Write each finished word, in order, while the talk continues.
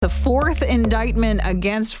fourth indictment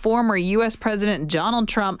against former U.S. President Donald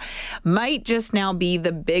Trump might just now be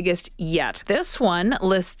the biggest yet. This one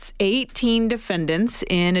lists 18 defendants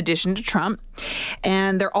in addition to Trump,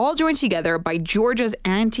 and they're all joined together by Georgia's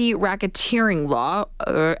anti-racketeering law,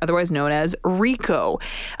 otherwise known as RICO.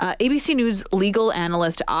 ABC News legal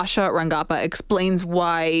analyst Asha Rangappa explains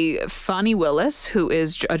why Fani Willis, who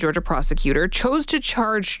is a Georgia prosecutor, chose to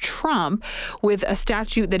charge Trump with a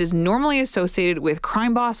statute that is normally associated with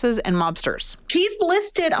crime bosses and mobsters. He's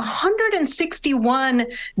listed 161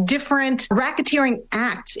 different racketeering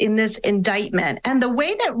acts in this indictment. And the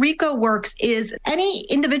way that RICO works is any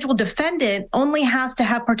individual defendant only has to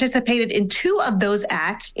have participated in 2 of those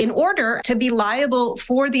acts in order to be liable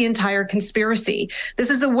for the entire conspiracy. This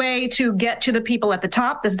is a way to get to the people at the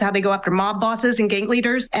top. This is how they go after mob bosses and gang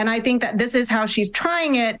leaders. And I think that this is how she's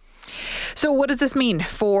trying it. So what does this mean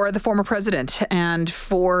for the former president and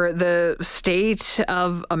for the state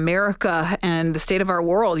of America and the state of our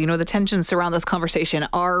world? You know, the tensions around this conversation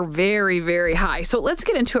are very, very high. So let's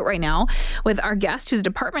get into it right now with our guest, who's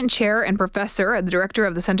department chair and professor at the director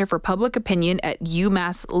of the Center for Public Opinion at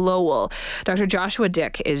UMass Lowell. Dr. Joshua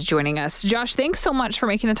Dyck is joining us. Josh, thanks so much for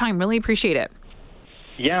making the time. Really appreciate it.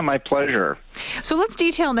 Yeah, my pleasure. So let's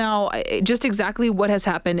detail now just exactly what has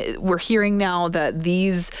happened. We're hearing now that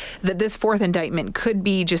this fourth indictment could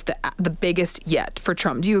be just the biggest yet for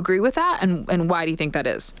Trump. Do you agree with that? And why do you think that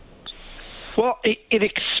is? Well, it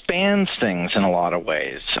expands things in a lot of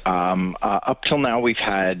ways. Up till now, we've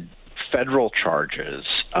had federal charges,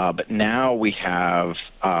 but now we have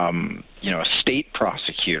a state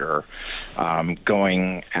prosecutor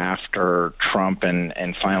going after Trump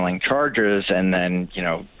and filing charges, and then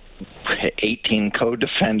 18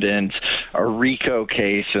 co-defendants, a RICO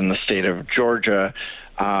case in the state of Georgia.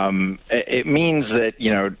 It means that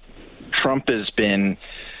Trump has been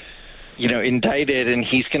indicted, and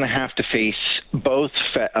he's going to have to face both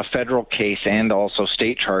a federal case and also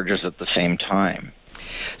state charges at the same time.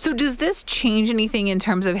 So does this change anything in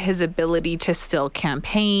terms of his ability to still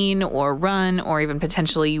campaign or run or even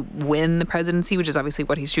potentially win the presidency, which is obviously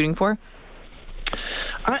what he's shooting for?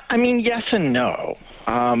 I mean, yes and no.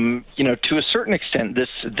 To a certain extent,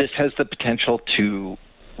 this has the potential to,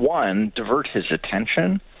 one, divert his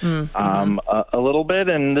attention a little bit,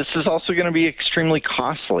 and this is also going to be extremely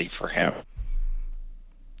costly for him.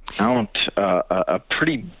 A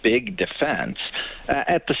pretty big defense.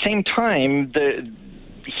 At the same time,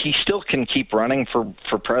 he still can keep running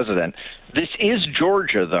for president. This is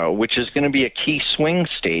Georgia, though, which is going to be a key swing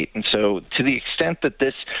state. And so to the extent that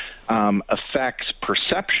this affects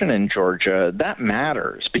perception in Georgia, that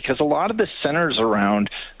matters, because a lot of this centers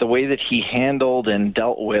around the way that he handled and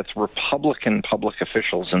dealt with Republican public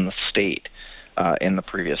officials in the state in the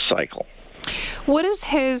previous cycle. What is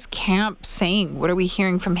his camp saying? What are we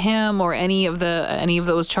hearing from him or any of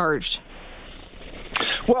those charged?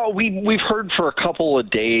 Well, we've heard for a couple of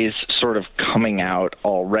days sort of coming out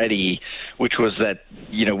already, which was that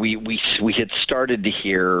we had started to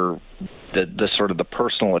hear the sort of the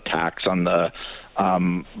personal attacks on the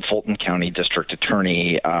Fulton County District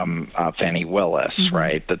Attorney, Fani Willis,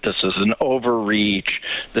 right? That this is an overreach,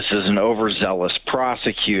 this is an overzealous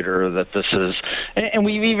prosecutor, that this is, and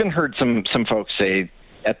we've even heard some folks say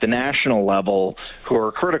at the national level who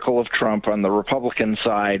are critical of Trump on the Republican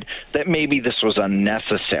side that maybe this was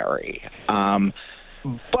unnecessary.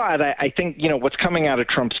 But I think, what's coming out of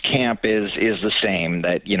Trump's camp is the same,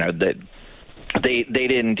 that, that they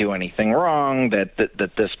didn't do anything wrong, that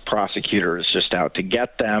this prosecutor is just out to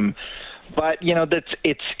get them. But,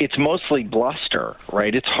 it's mostly bluster,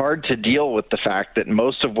 right? It's hard to deal with the fact that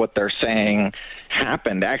most of what they're saying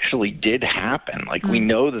actually did happen. Like, we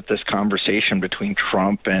know that this conversation between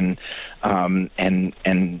Trump and Brad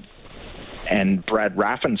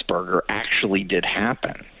Raffensperger actually did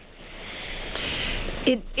happen.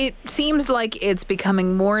 It seems like it's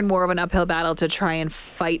becoming more and more of an uphill battle to try and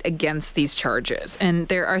fight against these charges. And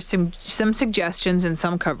there are some suggestions in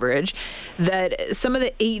some coverage that some of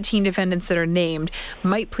the 18 defendants that are named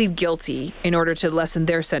might plead guilty in order to lessen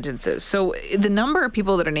their sentences. So the number of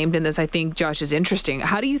people that are named in this, I think, Josh, is interesting.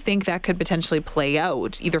 How do you think that could potentially play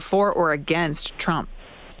out, either for or against Trump?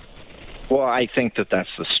 Well, I think that's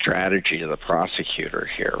the strategy of the prosecutor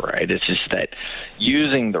here, right? It's just that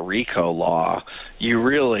using the RICO law, you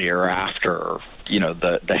really are after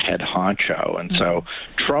the head honcho. And so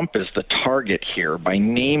Trump is the target here. By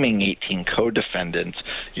naming 18 co-defendants,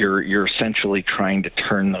 you're essentially trying to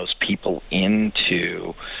turn those people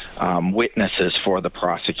into witnesses for the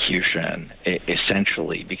prosecution,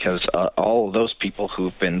 essentially, because all of those people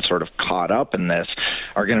who've been sort of caught up in this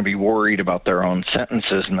are going to be worried about their own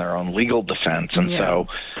sentences and their own legal defense. And so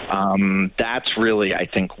that's really, I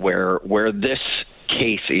think, where this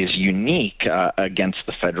case is unique against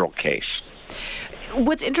the federal case.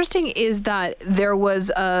 What's interesting is that there was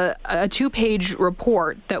a 2-page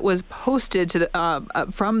report that was posted to the,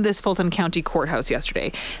 from this Fulton County courthouse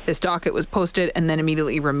yesterday. This docket was posted and then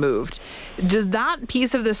immediately removed. Does that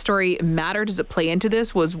piece of the story matter? Does it play into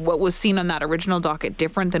this? Was what was seen on that original docket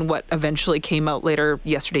different than what eventually came out later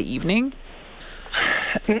yesterday evening?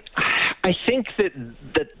 I think that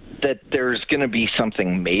there's going to be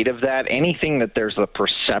something made of that. Anything that there's a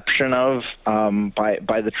perception of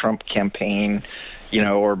by the Trump campaign,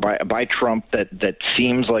 or by Trump that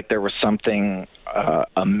seems like there was something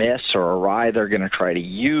amiss or awry, they're going to try to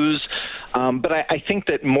use. But I think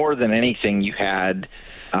that more than anything, you had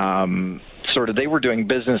they were doing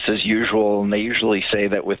business as usual, and they usually say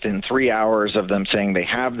that within 3 hours of them saying they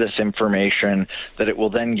have this information, that it will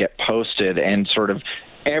then get posted, and sort of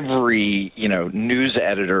every news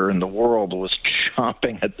editor in the world was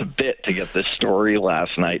chomping at the bit to get this story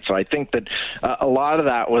last night. So I think that a lot of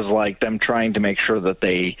that was like them trying to make sure that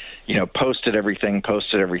they posted everything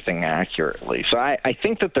accurately. So I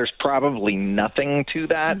think that there's probably nothing to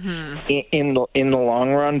that in the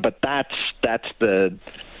long run, but that's the.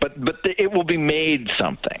 But it will be made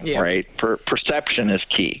something, right? Perception is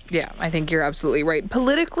key. Yeah, I think you're absolutely right.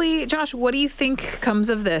 Politically, Josh, what do you think comes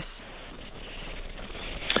of this?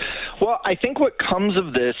 Well, I think what comes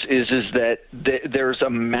of this is that there's a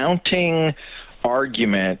mounting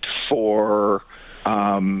argument for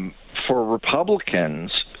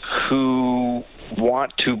Republicans who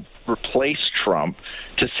want to replace Trump,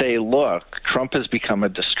 to say, look, Trump has become a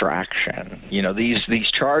distraction. These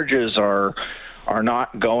charges are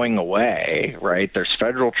not going away, right? There's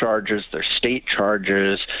federal charges, there's state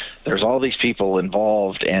charges, there's all these people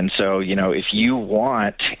involved. And so, if you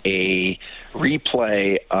want a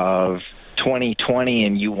replay of 2020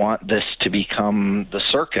 and you want this to become the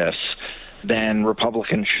circus, then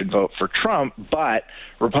Republicans should vote for Trump. But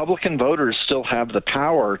Republican voters still have the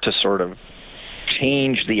power to sort of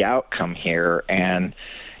change the outcome here and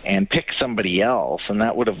pick somebody else, and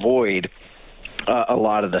that would avoid a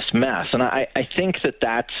lot of this mess. And I think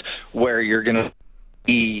that's where you're going to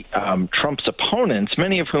see Trump's opponents,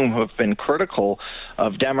 many of whom have been critical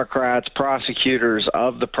of Democrats, prosecutors,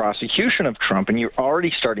 of the prosecution of Trump. And you're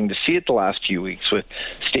already starting to see it the last few weeks with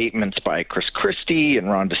statements by Chris Christie and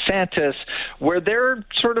Ron DeSantis, where they're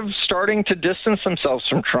sort of starting to distance themselves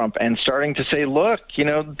from Trump and starting to say, look,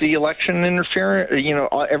 the election interference,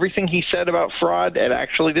 everything he said about fraud, it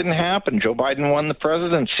actually didn't happen. Joe Biden won the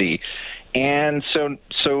presidency. And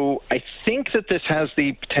so I think that this has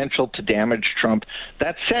the potential to damage Trump.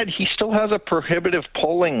 That said, he still has a prohibitive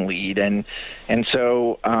polling lead, and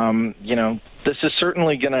so this is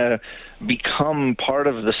certainly going to become part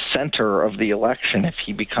of the center of the election if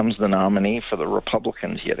he becomes the nominee for the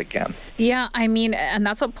Republicans yet again. Yeah, I mean, and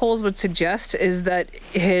that's what polls would suggest, is that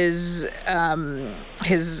his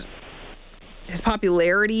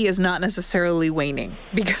popularity is not necessarily waning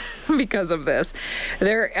because of this.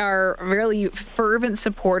 There are really fervent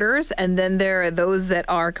supporters, and then there are those that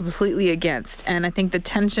are completely against. And I think the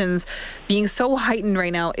tensions being so heightened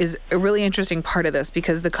right now is a really interesting part of this,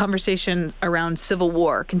 because the conversation around civil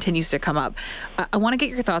war continues to come up. I want to get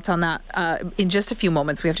your thoughts on that in just a few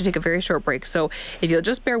moments. We have to take a very short break. So if you'll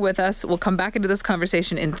just bear with us, we'll come back into this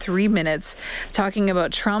conversation in 3 minutes, talking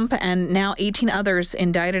about Trump and now 18 others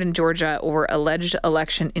indicted in Georgia over alleged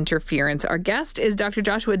election interference. Our guest is Dr.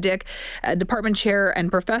 Joshua Dyck, department chair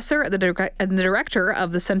and professor and the director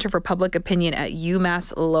of the Center for Public Opinion at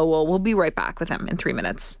UMass Lowell. We'll be right back with him in 3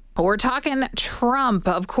 minutes. We're talking Trump.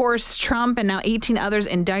 Of course, Trump and now 18 others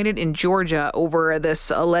indicted in Georgia over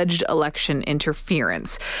this alleged election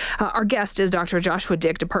interference. Our guest is Dr. Joshua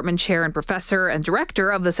Dyck, department chair and professor and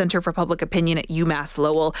director of the Center for Public Opinion at UMass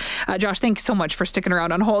Lowell. Josh, thanks so much for sticking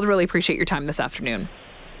around on hold. Really appreciate your time this afternoon.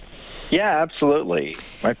 Yeah, absolutely.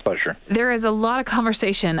 My pleasure. There is a lot of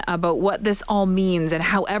conversation about what this all means and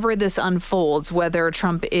however this unfolds, whether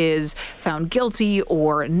Trump is found guilty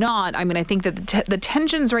or not. I mean, I think that the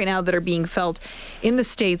tensions right now that are being felt in the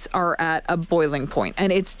States are at a boiling point.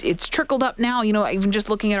 And it's trickled up now. You know, even just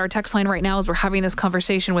looking at our text line right now as we're having this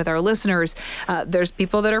conversation with our listeners, there's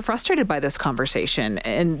people that are frustrated by this conversation,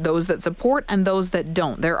 and those that support and those that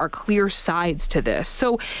don't. There are clear sides to this.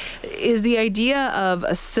 So is the idea of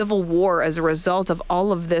a civil war as a result of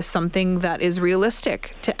all of this something that is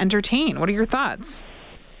realistic to entertain? What are your thoughts?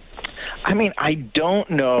 I mean, I don't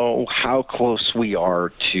know how close we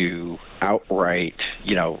are to outright,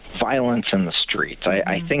 violence in the streets.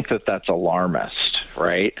 I think that that's alarmist,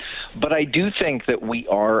 right? But I do think that we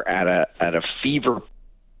are at a fever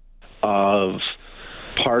of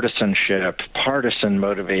partisanship, partisan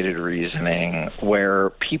motivated reasoning, where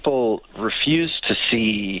people refuse to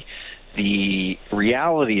see the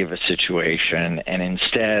reality of a situation and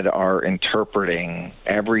instead are interpreting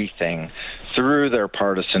everything through their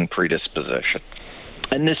partisan predisposition.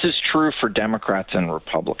 And this is true for Democrats and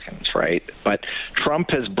Republicans, right? But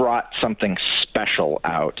Trump has brought something special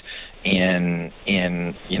out in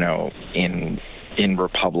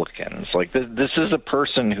Republicans. Like this is a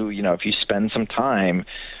person who, if you spend some time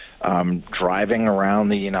driving around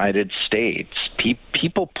the United States,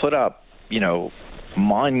 people put up,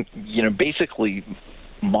 basically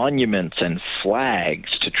monuments and flags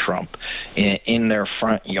to Trump in their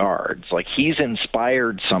front yards. Like he's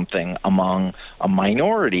inspired something among a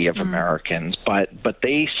minority of Americans, but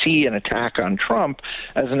they see an attack on Trump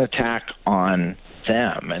as an attack on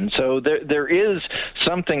them. And so there is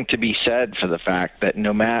something to be said for the fact that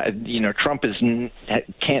no matter, Trump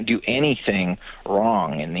can't do anything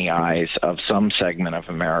wrong in the eyes of some segment of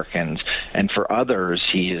Americans, and for others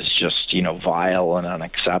he is just vile and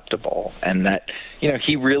unacceptable, and that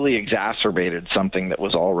he really exacerbated something that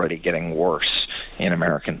was already getting worse in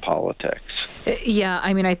American politics. Yeah,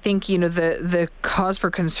 I mean, I think the cause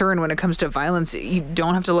for concern when it comes to violence, you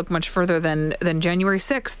don't have to look much further than January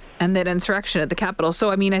 6th and that insurrection at the Capitol.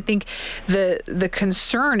 So I mean, I think the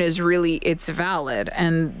concern is really, it's valid,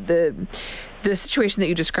 and the situation that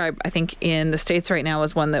you describe, I think, in the States right now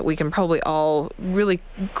is one that we can probably all really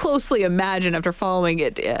closely imagine after following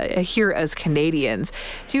it here as Canadians.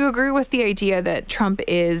 Do you agree with the idea that Trump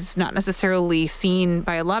is not necessarily seen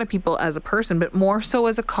by a lot of people as a person, but more so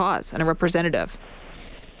as a cause and a representative?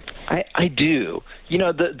 I do.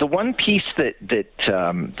 The one piece that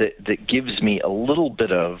gives me a little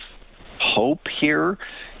bit of hope here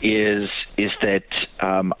is that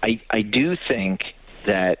I do think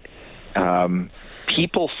that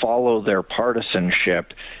people follow their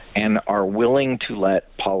partisanship and are willing to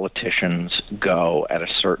let politicians go at a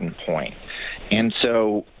certain point. And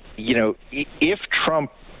so, if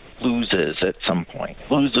Trump loses at some point,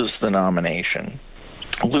 loses the nomination,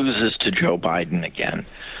 loses to Joe Biden again,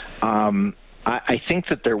 I think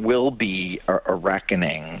that there will be a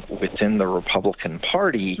reckoning within the Republican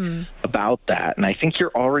Party about that. And I think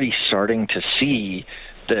you're already starting to see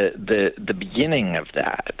the beginning of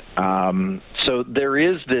that. So there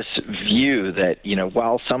is this view that,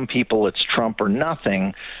 while some people it's Trump or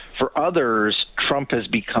nothing, for others, Trump has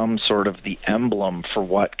become sort of the emblem for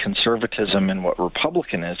what conservatism and what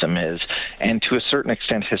republicanism is, and to a certain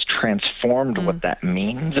extent has transformed what that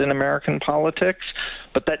means in American politics.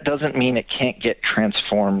 But that doesn't mean it can't get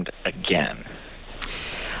transformed again.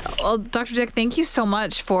 Well, Dr. Dyck, thank you so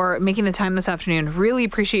much for making the time this afternoon. Really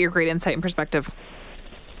appreciate your great insight and perspective.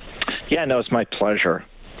 Yeah, no, it's my pleasure.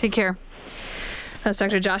 Take care. That's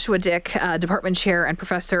Dr. Joshua Dyck, Department Chair and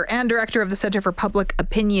Professor and Director of the Center for Public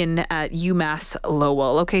Opinion at UMass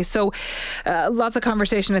Lowell. Okay, so lots of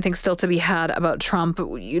conversation, I think, still to be had about Trump.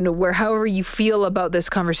 However you feel about this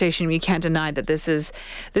conversation, you can't deny that this is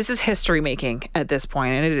history making at this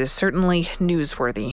point, and it is certainly newsworthy.